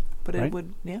 it would. But right? It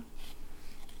would, yeah. Do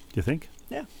you think?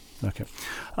 Yeah. Okay.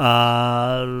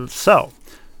 So,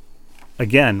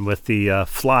 again, with the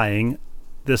flying,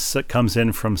 this comes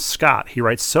in from Scott. He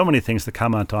writes so many things to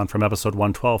comment on from episode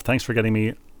 112. Thanks for getting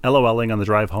me LOLing on the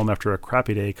drive home after a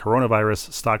crappy day,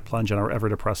 coronavirus, stock plunge, and our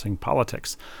ever-depressing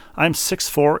politics. I'm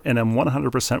 6'4", and am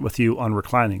 100% with you on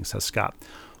reclining, says Scott.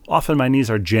 Often my knees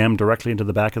are jammed directly into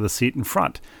the back of the seat in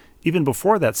front, even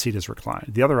before that seat is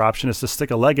reclined. The other option is to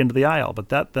stick a leg into the aisle, but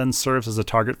that then serves as a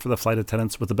target for the flight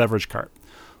attendants with the beverage cart.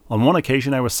 On one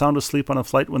occasion, I was sound asleep on a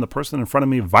flight when the person in front of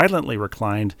me violently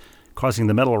reclined, causing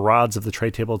the metal rods of the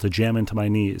tray table to jam into my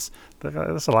knees.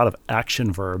 There's a lot of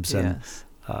action verbs Yes.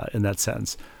 in that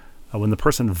sentence. When the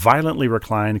person violently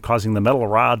reclined, causing the metal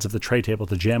rods of the tray table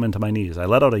to jam into my knees. I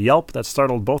let out a yelp that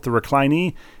startled both the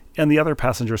reclinee and the other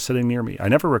passenger sitting near me. I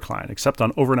never recline, except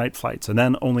on overnight flights, and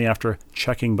then only after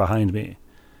checking behind me.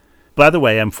 By the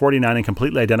way, I'm 49 and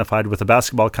completely identified with the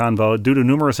basketball convo. Due to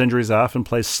numerous injuries, I often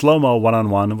play slow-mo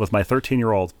one-on-one with my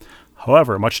 13-year-old.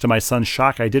 However, much to my son's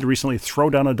shock, I did recently throw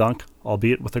down a dunk,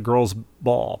 albeit with a girl's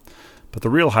ball. But the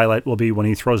real highlight will be when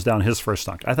he throws down his first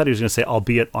dunk. I thought he was going to say,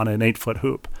 albeit on an 8-foot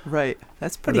hoop. Right.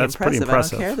 That's pretty impressive. I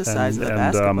don't care the size of the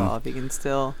basketball if you can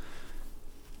still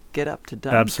get up to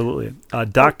dunk. Absolutely.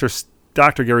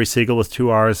 Dr. Gary Siegel with 2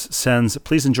 R's sends,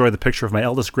 please enjoy the picture of my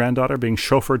eldest granddaughter being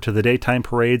chauffeured to the daytime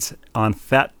parades on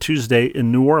Fat Tuesday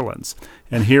in New Orleans.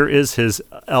 And here is his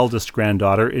eldest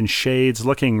granddaughter in shades,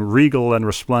 looking regal and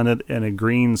resplendent in a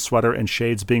green sweater and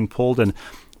shades, being pulled in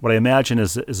what I imagine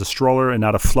is a stroller and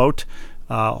not a float,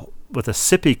 with a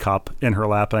sippy cup in her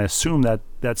lap. And I assume that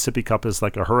sippy cup is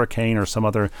like a Hurricane or some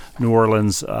other New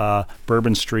Orleans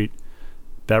Bourbon Street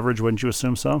beverage, wouldn't you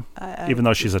assume so? Even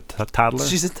though she's a toddler?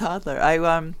 She's a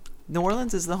toddler. New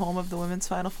Orleans is the home of the Women's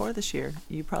Final Four this year.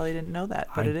 You probably didn't know that,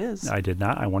 but it is. I did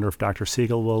not. I wonder if Dr.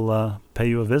 Siegel will pay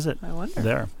you a visit. I wonder.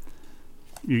 There.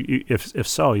 If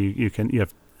so, you can. You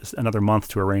have another month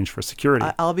to arrange for security.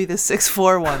 I'll be the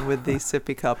 6'4" one with the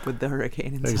sippy cup with the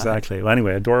hurricane inside. Exactly. Well,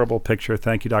 anyway, adorable picture.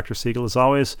 Thank you, Dr. Siegel, as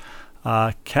always.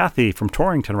 Kathy from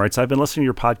Torrington writes, I've been listening to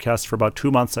your podcast for about 2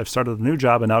 months. I've started a new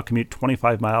job and now commute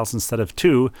 25 miles instead of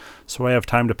 2, so I have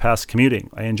time to pass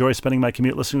commuting. I enjoy spending my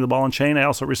commute listening to the Ball and Chain. I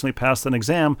also recently passed an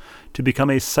exam to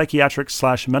become a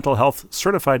psychiatric/mental health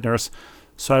certified nurse,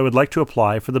 so I would like to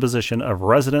apply for the position of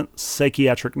resident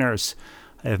psychiatric nurse.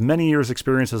 I have many years'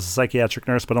 experience as a psychiatric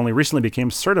nurse, but only recently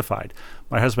became certified.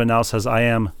 My husband now says I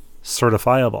am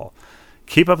certifiable.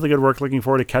 Keep up the good work. Looking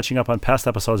forward to catching up on past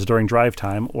episodes during drive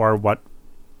time, or what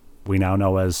we now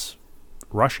know as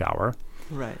rush hour.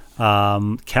 Right.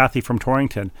 Kathy from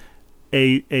Torrington,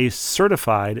 a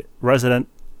certified resident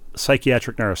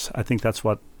psychiatric nurse. I think that's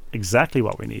exactly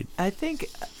what we need. I think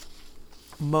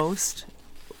most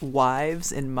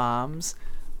wives and moms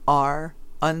are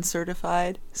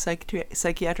uncertified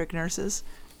psychiatric nurses.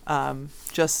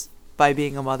 Just by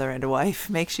being a mother and a wife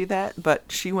makes you that, but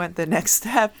she went the next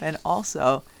step and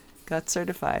also got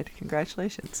certified.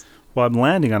 Congratulations. Well, I'm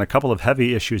landing on a couple of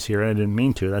heavy issues here, and I didn't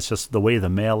mean to. That's just the way the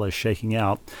mail is shaking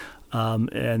out.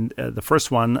 And the first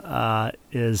one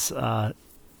is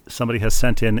somebody has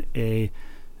sent in a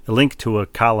link to a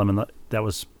column that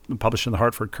was published in the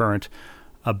Hartford Courant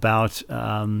about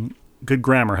good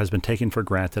grammar has been taken for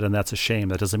granted, and that's a shame.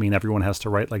 That doesn't mean everyone has to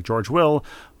write like George Will,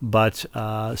 but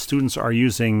students are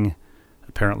using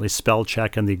apparently spell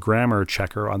check and the grammar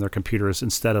checker on their computers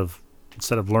instead of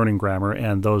learning grammar,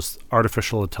 and those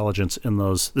artificial intelligence in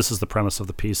those, this is the premise of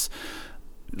the piece,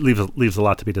 leaves a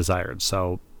lot to be desired.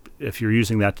 So if you're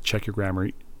using that to check your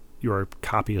grammar, your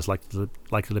copy is likely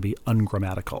to be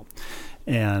ungrammatical.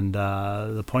 And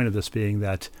the point of this being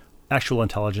that actual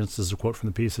intelligence, this is a quote from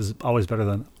the piece, is always better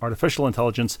than artificial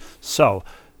intelligence. So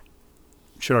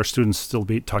should our students still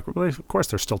be taught? Well, of course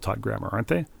they're still taught grammar, aren't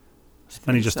they?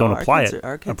 Many just don't apply it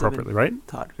appropriately, right?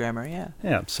 Taught grammar, yeah.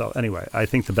 Yeah, so anyway, I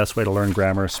think the best way to learn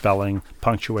grammar, spelling,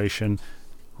 punctuation,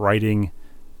 writing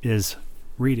is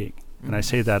reading. And I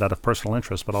say that out of personal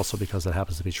interest, but also because it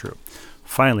happens to be true.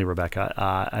 Finally, Rebecca,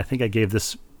 I think I gave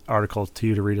this article to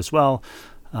you to read as well.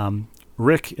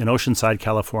 Rick in Oceanside,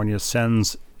 California,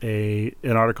 sends an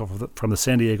article from the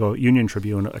San Diego Union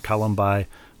Tribune, a column by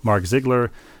Mark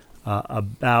Ziegler,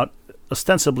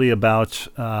 ostensibly about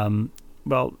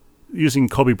using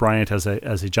Kobe Bryant as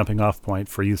a jumping off point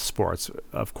for youth sports.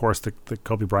 Of course, the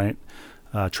Kobe Bryant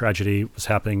tragedy was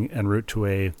happening en route to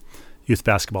a youth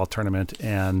basketball tournament,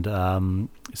 and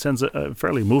sends a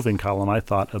fairly moving column, I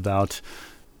thought, about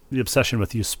the obsession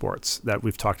with youth sports that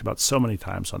we've talked about so many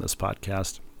times on this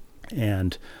podcast,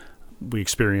 and we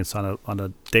experience on a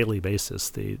daily basis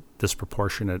the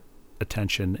disproportionate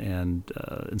attention and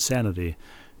insanity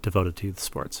devoted to youth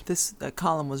sports. This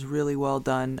column was really well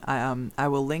done. I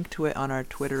will link to it on our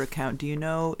Twitter account. Do you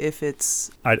know if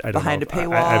it's behind a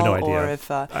paywall? I have no idea. Or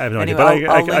if, I have no anyway, idea,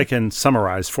 but I I can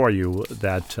summarize for you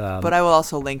that. But I will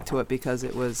also link to it because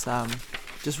it was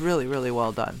just really, really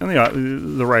well done.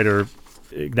 And the writer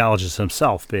acknowledges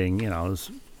himself being,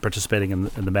 participating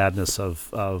in the madness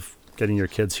of getting your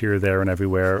kids here, there, and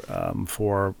everywhere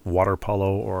for water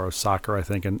polo or soccer, I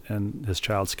think, in his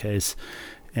child's case.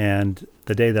 And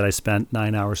the day that I spent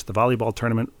 9 hours at the volleyball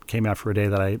tournament came after a day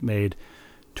that I made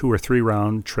 2 or 3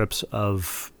 round trips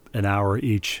of an hour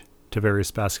each to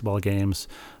various basketball games.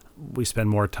 We spend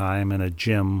more time in a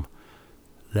gym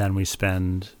than we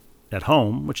spend at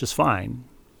home, which is fine.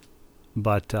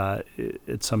 But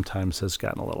it sometimes has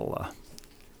gotten a little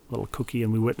kooky,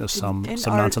 and we witness some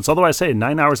nonsense. Although I say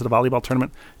 9 hours at a volleyball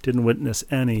tournament, didn't witness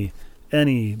any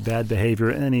bad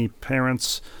behavior, any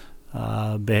parents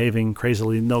behaving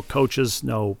crazily, no coaches,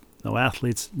 no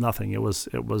athletes, nothing. It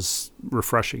was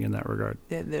refreshing in that regard.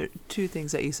 There are 2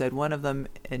 things that you said. One of them,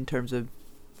 in terms of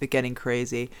the getting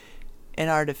crazy, in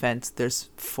our defense, there's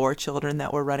 4 children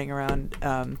that were running around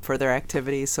for their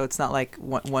activities, so it's not like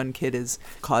one kid is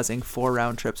causing 4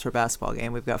 round trips for a basketball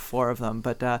game. We've got 4 of them.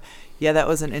 But that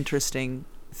was an interesting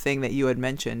thing that you had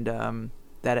mentioned,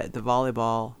 that at the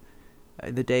volleyball,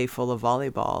 the day full of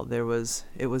volleyball,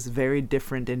 it was a very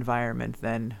different environment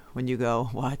than when you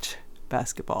go watch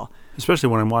basketball. Especially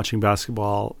when I'm watching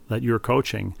basketball that you're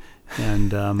coaching.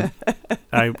 And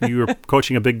you were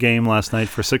coaching a big game last night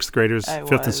for 6th graders,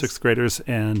 5th and 6th graders,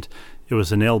 and it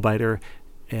was a nail biter.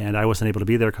 And I wasn't able to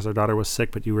be there because our daughter was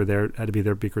sick, but you were there, had to be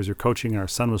there because you're coaching. Our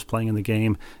son was playing in the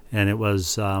game, and it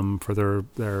was for their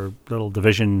little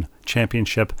division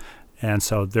championship. And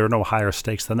so there are no higher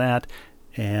stakes than that.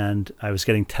 And I was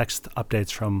getting text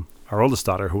updates from our oldest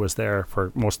daughter, who was there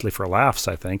mostly for laughs,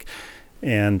 I think.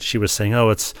 and she was saying, "Oh,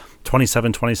 it's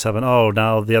 27-27. Oh,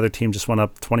 now the other team just went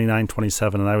up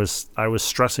 29-27." And I was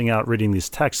stressing out reading these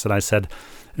texts, and I said,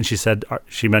 and she said,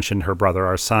 she mentioned her brother,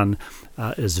 our son,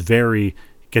 is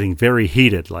getting very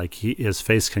heated. Like his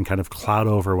face can kind of cloud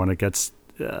over when it gets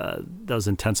those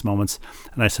intense moments.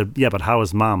 And I said, "Yeah, but how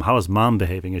is mom? How is mom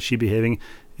behaving? Is she behaving?"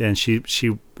 And she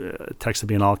texted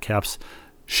me in all caps,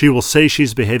 "She will say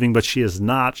she's behaving, but she is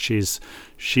not. She's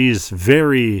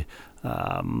very."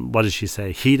 What did she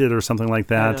say? Heated or something like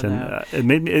that. And it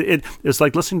made me. It was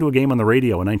like listening to a game on the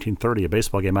radio in 1930, a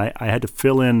baseball game. I had to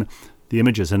fill in the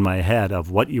images in my head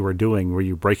of what you were doing. Were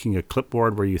you breaking a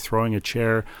clipboard? Were you throwing a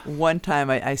chair? One time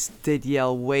I did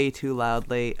yell way too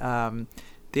loudly.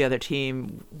 The other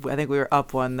team, I think we were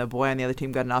up one. The boy on the other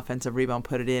team got an offensive rebound,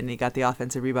 put it in, and he got the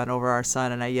offensive rebound over our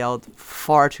son, and I yelled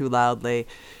far too loudly,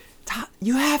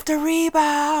 "You have to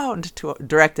rebound!"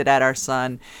 directed at our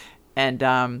son. And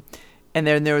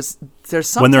then there's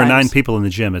sometimes when there are 9 people in the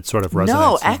gym, it sort of resonates.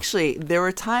 No, actually, there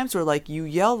were times where like you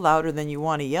yell louder than you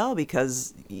want to yell,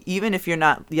 because even if you're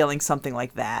not yelling something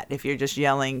like that, if you're just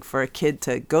yelling for a kid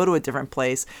to go to a different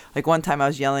place, like one time I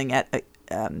was yelling at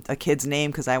a kid's name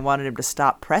because I wanted him to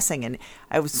stop pressing, and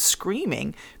I was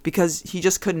screaming because he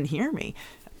just couldn't hear me.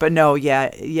 But no,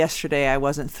 yeah, yesterday I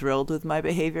wasn't thrilled with my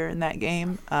behavior in that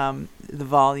game. The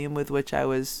volume with which I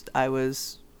was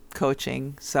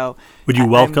coaching. So would you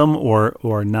welcome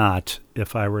or not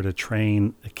if I were to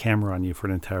train a camera on you for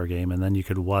an entire game and then you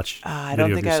could watch? I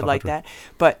don't think I would like that.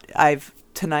 But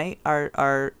tonight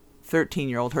our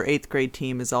 13-year-old, her 8th grade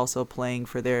team is also playing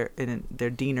for their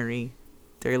deanery,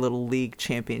 their little league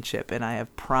championship, and I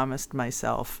have promised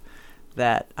myself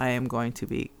that I am going to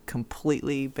be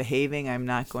completely behaving. I'm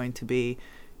not going to be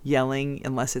yelling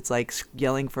unless it's like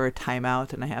yelling for a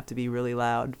timeout and I have to be really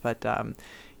loud. But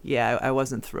yeah, I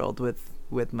wasn't thrilled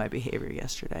with my behavior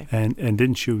yesterday. And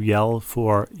didn't you yell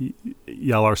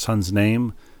our son's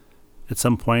name at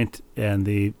some point, and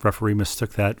the referee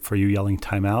mistook that for you yelling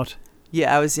timeout?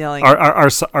 Yeah, I was yelling.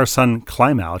 Our son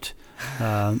climb out.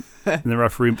 And the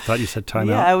referee thought you said timeout.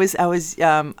 Yeah, I was.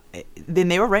 Then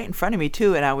they were right in front of me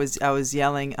too, and I was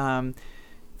yelling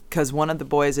because one of the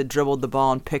boys had dribbled the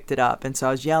ball and picked it up, and so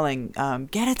I was yelling,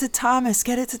 "Get it to Thomas!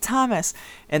 Get it to Thomas!"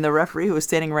 And the referee, who was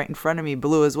standing right in front of me,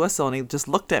 blew his whistle, and he just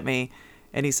looked at me,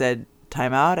 and he said,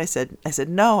 "Timeout?" I said,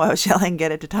 "No, I was yelling,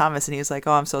 get it to Thomas," and he was like,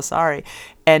 "Oh, I'm so sorry."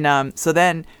 And so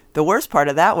then the worst part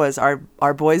of that was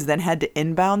our boys then had to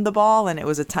inbound the ball, and it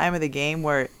was a time of the game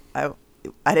where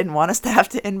I didn't want us to have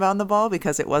to inbound the ball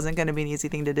because it wasn't going to be an easy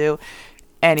thing to do.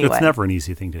 Anyway, it's never an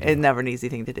easy thing to do. It's never an easy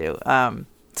thing to do.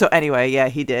 So anyway, yeah,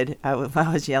 he did. I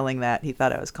was yelling that. He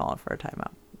thought I was calling for a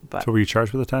timeout. But so were you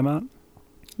charged with a timeout?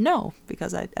 No,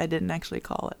 because I didn't actually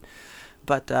call it.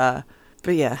 But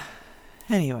yeah.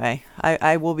 Anyway,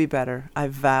 I will be better. I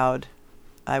vowed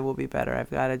I will be better. I've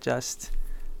got to just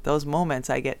those moments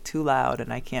I get too loud,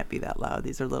 and I can't be that loud.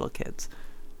 These are little kids.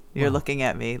 You're looking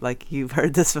at me like you've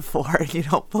heard this before. You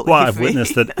don't believe me. Well, I've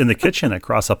witnessed it in the kitchen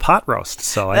across a pot roast,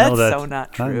 so I know that. That's so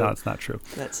not true. No, it's not true.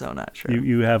 That's so not true.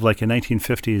 You have like a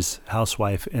 1950s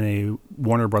housewife in a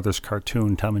Warner Brothers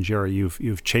cartoon, Tom and Jerry.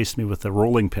 You've chased me with the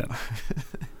rolling pin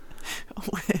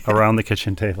around the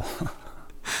kitchen table.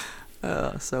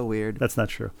 Oh, so weird. That's not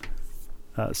true.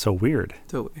 So weird.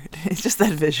 So weird. It's just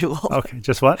that visual. Okay,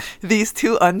 just what? These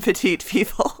two unpetite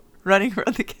people running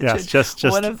around the kitchen. Yes, just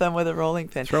one of them with a rolling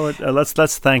pin. Throw it.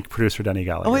 Let's thank producer Denny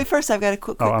Gallagher. Oh wait, first I've got a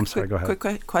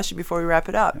quick question before we wrap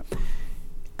it up. Yeah.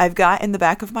 I've got in the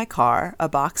back of my car a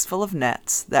box full of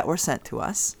nets that were sent to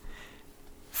us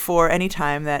for any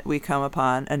time that we come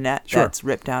upon a net that's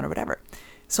ripped down or whatever.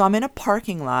 So I'm in a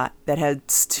parking lot that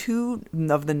has 2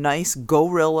 of the nice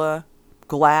Gorilla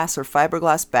glass or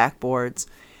fiberglass backboards,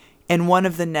 and one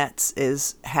of the nets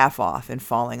is half off and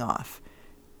falling off.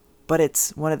 But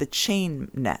it's one of the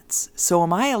chain nets. So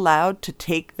am I allowed to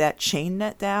take that chain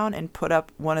net down and put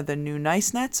up one of the new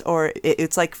nice nets? Or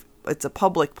it's like it's a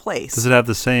public place? Does it have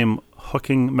the same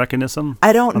hooking mechanism?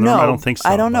 I don't know. I don't think so.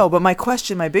 I don't know. But my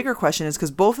bigger question is,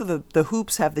 because both of the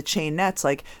hoops have the chain nets,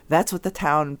 like that's what the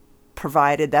town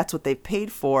provided. That's what they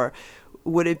paid for.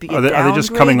 Would it be a downgrade? Are they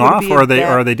just coming off, or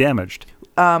are they damaged?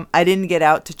 I didn't get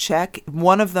out to check.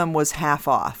 One of them was half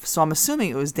off, so I'm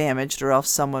assuming it was damaged, or else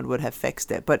someone would have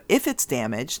fixed it. But if it's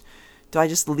damaged, do I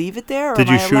just leave it there, or Did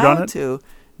am you I shoot allowed on it? to?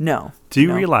 No. Do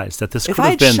you realize that this could have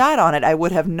been... If been... I had shot on it, I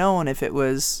would have known if it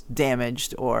was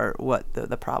damaged or what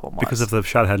the problem was. Because if the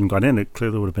shot hadn't gone in, it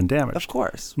clearly would have been damaged. Of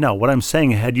course. No, what I'm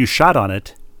saying, had you shot on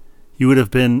it, it would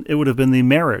have been the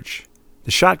marriage.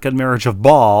 The shotgun marriage of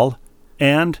ball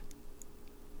and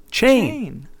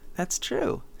chain. That's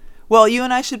true. Well, you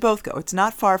and I should both go. It's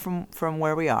not far from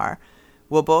where we are.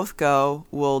 We'll both go.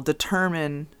 We'll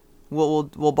determine. We'll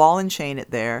ball and chain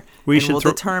it there. We'll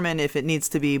determine if it needs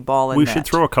to be ball and net. We should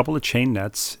throw a couple of chain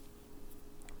nets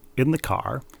in the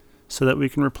car so that we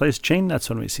can replace chain nets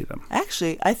when we see them.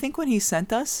 Actually, I think when he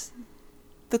sent us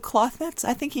the cloth nets,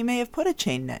 I think he may have put a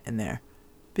chain net in there,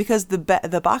 because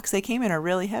the box they came in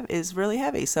is really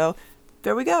heavy. So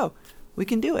there we go. We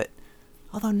can do it.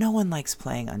 Although no one likes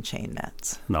playing on chain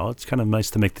nets. No, it's kind of nice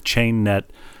to make the chain net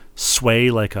sway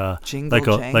like a Jingle,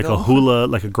 hula,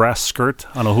 like a grass skirt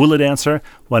on a hula dancer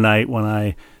when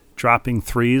I dropping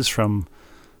threes from.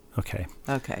 Okay.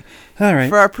 All right.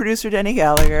 For our producer Denny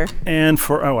Gallagher, and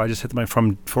I just hit the mic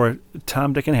for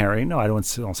Tom, Dick, and Harry. No, I don't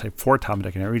say for Tom,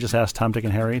 Dick, and Harry. We just asked Tom, Dick,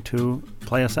 and Harry to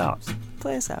play us out.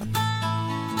 Play us out.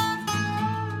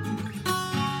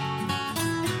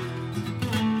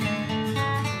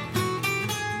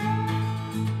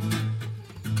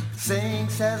 Saying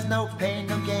says no pain,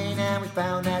 no gain, and we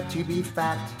found that to be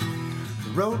fact.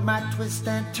 The road might twist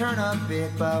and turn a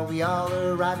bit, but we all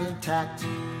arrive intact.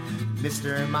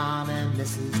 Mr. and Mom and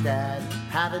Mrs. Dad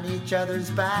having each other's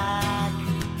back.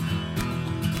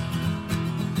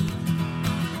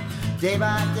 Day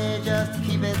by day, just to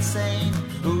keep it sane.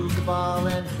 Who's the ball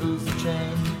and who's the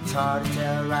chain? It's hard to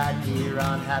tell right here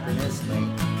on Happiness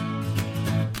Lane.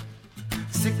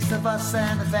 6 of us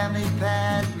and the family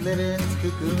pet live in this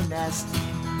cuckoo nest.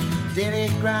 Daily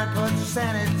grind puts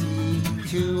sanity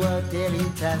to a daily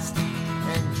test.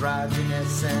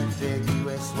 Androgynous,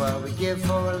 ambiguous, what we give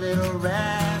for a little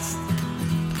rest.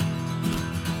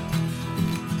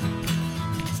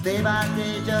 Day by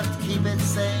day, just to keep it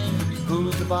sane.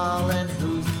 Who's the ball and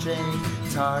who's the chain?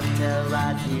 It's hard to tell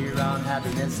right here on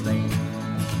Happiness Lane.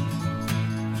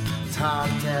 It's hard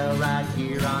to tell right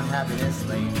here on Happiness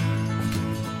Lane.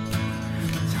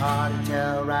 It's hard to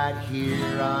tell right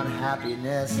here on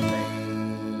Happiness Lane.